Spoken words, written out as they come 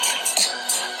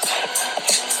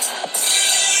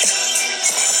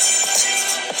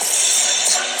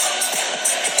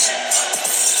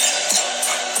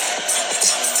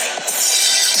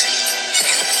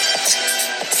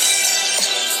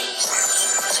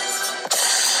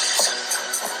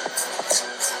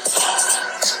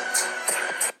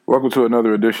Welcome to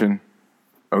another edition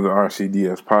of the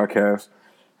RCDS podcast.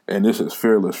 And this is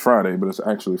Fearless Friday, but it's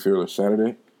actually Fearless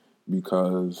Saturday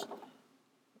because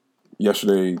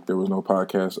yesterday there was no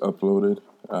podcast uploaded.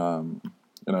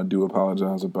 And I do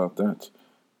apologize about that.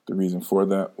 The reason for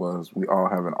that was we all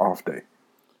have an off day.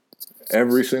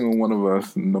 Every single one of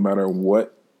us, no matter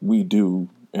what we do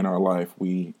in our life,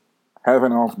 we have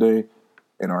an off day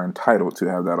and are entitled to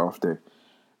have that off day.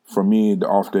 For me, the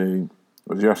off day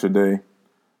was yesterday.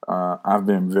 I've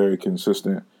been very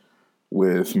consistent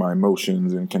with my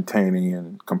emotions and containing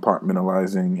and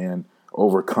compartmentalizing and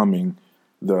overcoming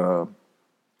the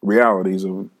realities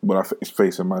of what I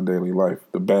face in my daily life,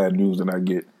 the bad news that I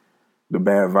get, the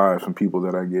bad vibes from people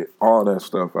that I get, all that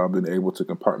stuff. I've been able to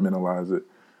compartmentalize it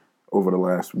over the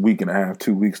last week and a half,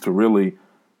 2 weeks to really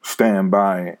stand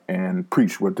by and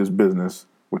preach what this business,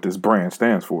 what this brand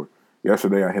stands for.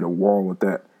 Yesterday, I hit a wall with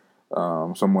that.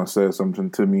 Someone said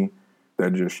something to me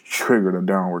that just triggered a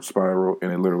downward spiral,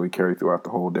 and it literally carried throughout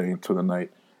the whole day into the night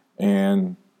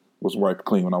and was wiped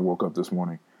clean when I woke up this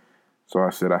morning. So I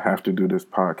said, I have to do this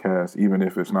podcast, even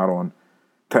if it's not on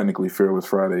technically Fearless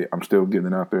Friday. I'm still getting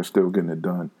it out there, still getting it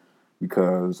done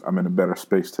because I'm in a better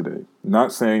space today.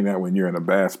 Not saying that when you're in a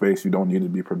bad space, you don't need to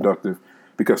be productive,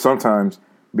 because sometimes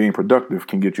being productive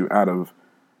can get you out of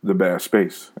the bad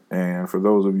space. And for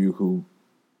those of you who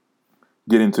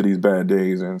get into these bad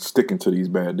days and stick into these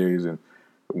bad days, and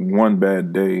one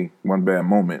bad day, one bad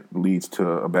moment leads to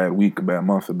a bad week, a bad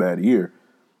month, a bad year,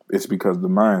 it's because the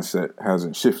mindset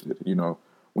hasn't shifted. You know,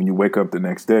 when you wake up the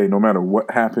next day, no matter what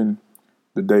happened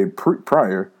the day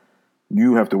prior,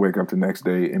 you have to wake up the next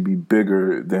day and be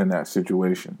bigger than that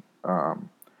situation. And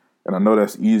I know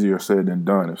that's easier said than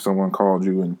done. If someone called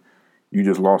you and you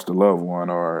just lost a loved one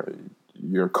or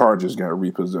your car just got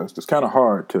repossessed, it's kind of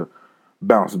hard to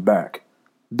bounce back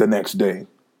the next day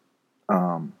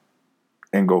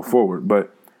and go forward.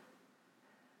 But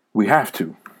we have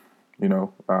to, you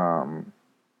know,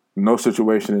 no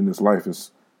situation in this life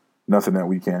is nothing that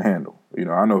we can't handle. You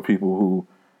know, I know people who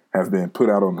have been put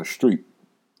out on the street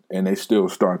and they still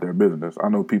start their business. I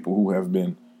know people who have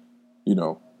been, you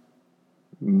know,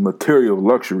 material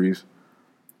luxuries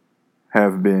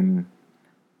have been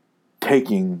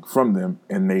taking from them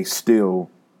and they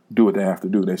still do what they have to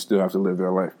do. They still have to live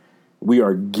their life. We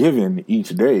are given each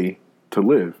day to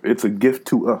live. It's a gift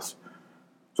to us.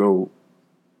 So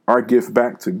our gift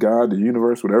back to God, the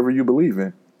universe, whatever you believe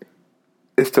in,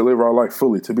 is to live our life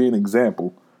fully, to be an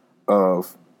example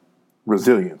of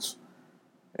resilience.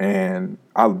 And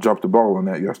I dropped the ball on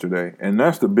that yesterday. And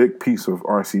that's the big piece of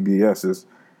RCDS, is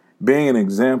being an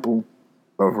example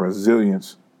of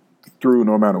resilience through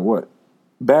no matter what.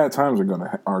 Bad times are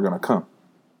gonna come.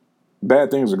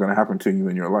 Bad things are gonna happen to you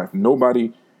in your life.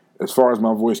 Nobody, as far as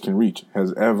my voice can reach,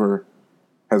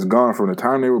 has gone from the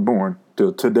time they were born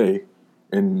to today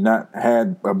and not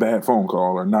had a bad phone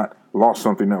call or not lost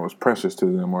something that was precious to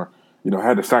them, or, you know,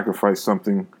 had to sacrifice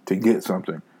something to get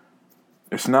something.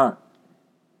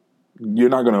 You're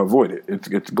not going to avoid it.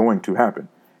 It's going to happen.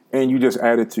 And you just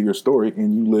add it to your story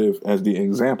and you live as the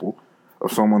example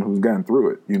of someone who's gotten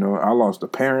through it. You know, I lost a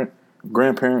parent,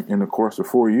 grandparent in the course of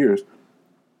 4 years,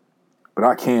 but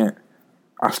I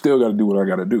still got to do what I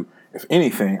got to do. If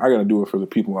anything, I got to do it for the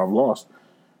people I've lost.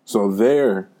 So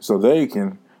they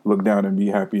can look down and be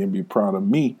happy and be proud of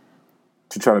me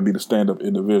to try to be the stand-up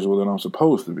individual that I'm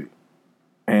supposed to be.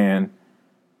 And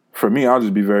for me, I'll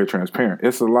just be very transparent.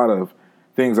 It's a lot of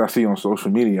things I see on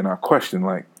social media and I question,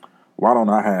 like, why don't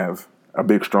I have a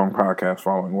big, strong podcast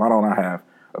following? Why don't I have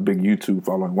a big YouTube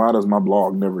following? Why does my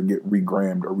blog never get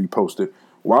regrammed or reposted?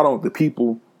 Why don't the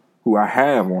people who I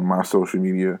have on my social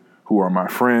media, who are my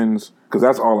friends, because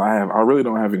that's all I have. I really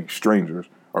don't have any strangers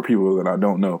or people that I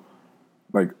don't know,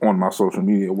 like, on my social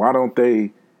media. Why don't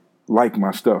they like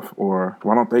my stuff? Or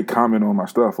why don't they comment on my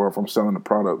stuff? Or if I'm selling a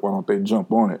product, why don't they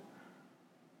jump on it?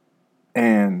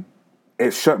 And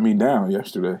it shut me down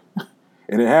yesterday.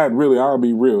 And I'll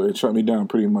be real, it shut me down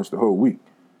pretty much the whole week.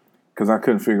 Because I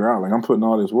couldn't figure out, like, I'm putting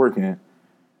all this work in,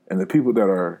 and the people that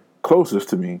are closest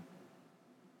to me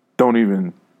don't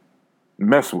even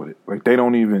mess with it. Like, they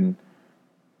don't even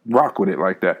rock with it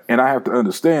like that. And I have to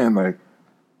understand, like,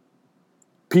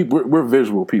 we're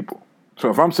visual people. So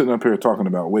if I'm sitting up here talking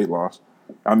about weight loss,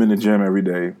 I'm in the gym every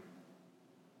day,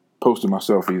 posting my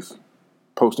selfies,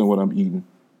 posting what I'm eating,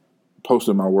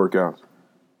 posting my workouts,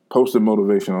 posting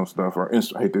motivational stuff, or I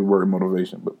hate the word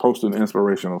motivation, but posting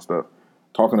inspirational stuff,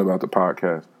 talking about the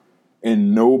podcast.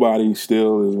 And nobody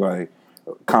still is, like,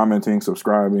 commenting,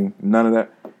 subscribing, none of that.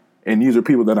 And these are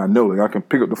people that I know. Like, I can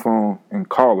pick up the phone and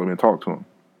call them and talk to them.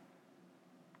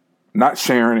 Not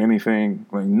sharing anything,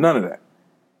 like, none of that.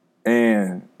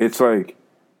 And it's like,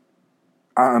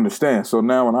 I understand. So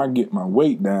now when I get my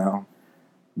weight down,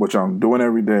 which I'm doing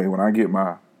every day, when I get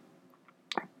my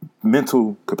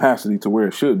mental capacity to where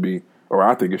it should be, or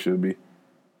I think it should be,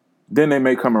 then they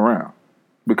may come around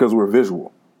because we're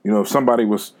visual. You know, if somebody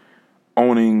was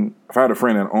if I had a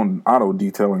friend that owned an auto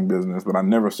detailing business, but I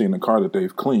never seen the car that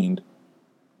they've cleaned,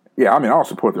 yeah, I mean, I'll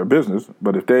support their business,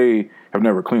 but if they have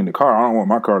never cleaned the car, I don't want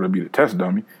my car to be the test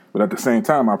dummy. But at the same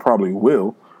time, I probably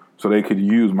will, so they could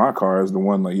use my car as the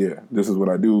one, like, yeah, this is what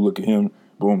I do. Look at him.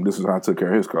 Boom, this is how I took care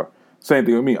of his car. Same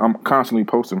thing with me. I'm constantly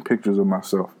posting pictures of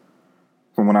myself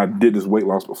from when I did this weight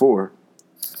loss before,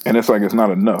 and it's like it's not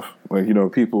enough. Like, you know,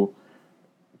 people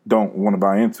don't want to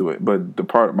buy into it.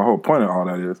 But my whole point of all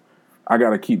that is, I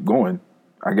got to keep going.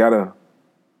 I got to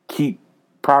keep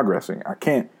progressing. I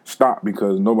can't stop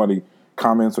because nobody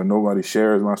comments or nobody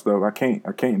shares my stuff. I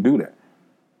can't do that.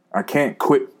 I can't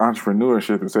quit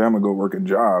entrepreneurship and say I'm gonna go work a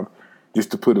job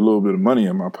just to put a little bit of money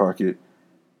in my pocket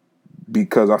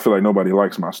because I feel like nobody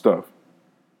likes my stuff.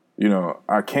 You know,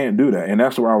 I can't do that, and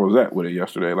that's where I was at with it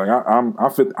yesterday. Like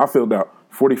I filled out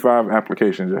 45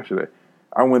 applications yesterday.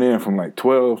 I went in from like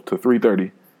 12 to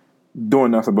 3:30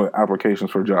 doing nothing but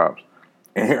applications for jobs.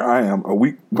 And here I am a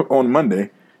week on Monday's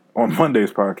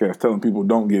podcast telling people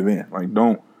don't give in. Like,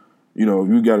 don't, you know,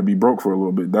 you got to be broke for a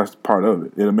little bit. That's part of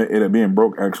it. It being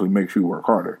broke actually makes you work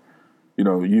harder. You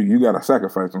know, you got to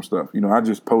sacrifice some stuff. You know, I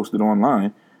just posted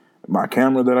online my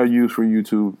camera that I use for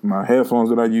YouTube, my headphones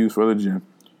that I use for the gym,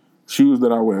 shoes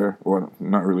that I wear, or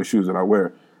not really shoes that I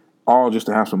wear, all just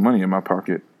to have some money in my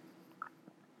pocket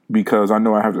because I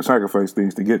know I have to sacrifice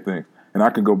things to get things. And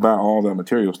I can go buy all that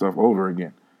material stuff over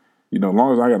again. You know, as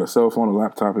long as I got a cell phone, a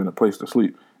laptop, and a place to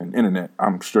sleep, and internet,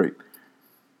 I'm straight.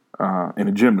 And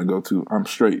a gym to go to, I'm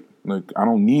straight. Like, I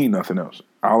don't need nothing else.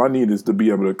 All I need is to be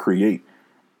able to create.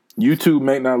 YouTube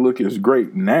may not look as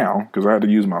great now because I had to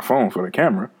use my phone for the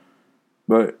camera,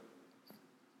 but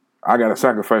I got to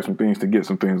sacrifice some things to get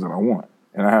some things that I want.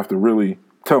 And I have to really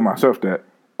tell myself that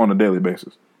on a daily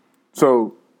basis.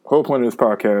 So, whole point of this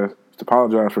podcast is to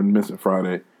apologize for missing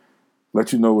Friday.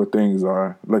 Let you know where things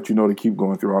are. Let you know to keep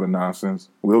going through all the nonsense.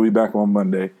 We'll be back on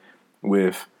Monday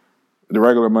with the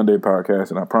regular Monday podcast,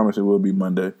 and I promise it will be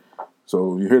Monday.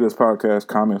 So if you hear this podcast,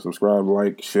 comment, subscribe,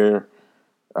 like, share.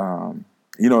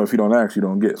 You know, if you don't ask, you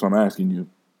don't get. So I'm asking you,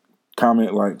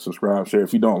 comment, like, subscribe, share.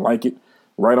 If you don't like it,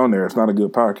 right on there, it's not a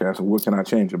good podcast. So what can I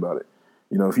change about it?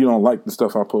 You know, if you don't like the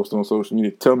stuff I post on social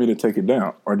media, tell me to take it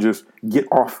down or just get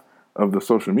off of the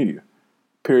social media.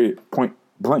 Period. Point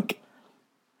blank.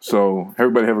 So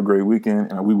everybody have a great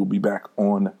weekend, and we will be back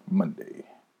on Monday.